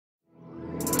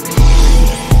Today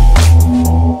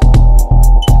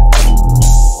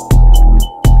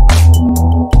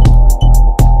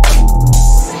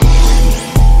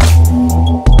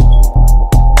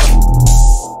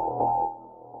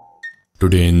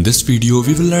in this video,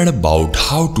 we will learn about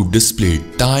how to display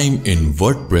time in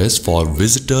WordPress for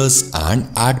visitors and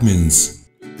admins.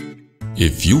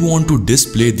 If you want to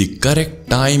display the correct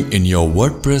time in your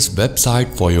WordPress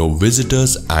website for your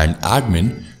visitors and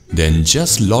admin, then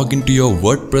just log into your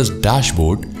WordPress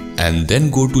dashboard and then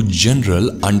go to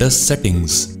General under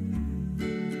Settings.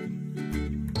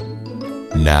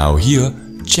 Now here,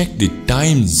 check the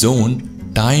time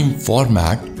zone, time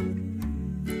format,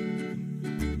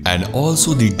 and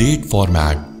also the date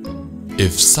format.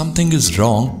 If something is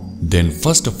wrong, then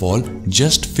first of all,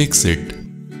 just fix it.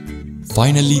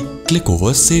 Finally, click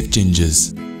over Save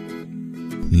Changes.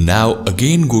 Now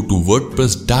again go to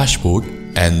WordPress dashboard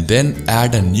and then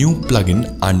add a new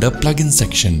plugin under Plugin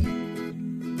section.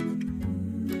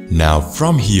 Now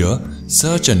from here,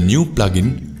 search a new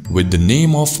plugin with the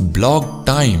name of Blog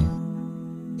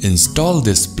Time. Install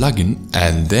this plugin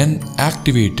and then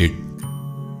activate it.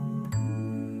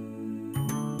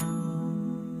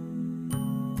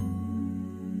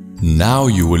 Now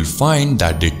you will find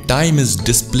that the time is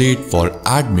displayed for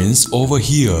admins over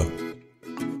here.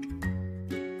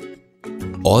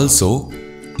 Also,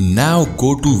 now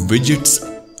go to Widgets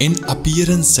in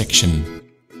Appearance section.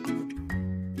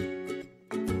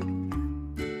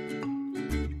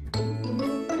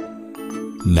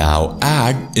 Now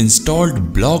add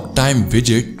installed blog time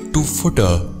widget to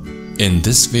footer. In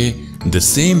this way, the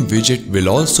same widget will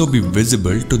also be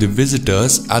visible to the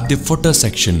visitors at the footer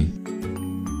section.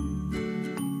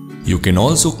 You can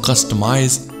also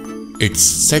customize its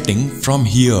setting from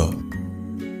here.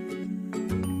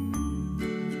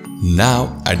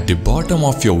 Now at the bottom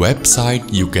of your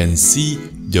website, you can see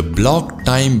the blog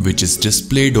time which is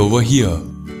displayed over here.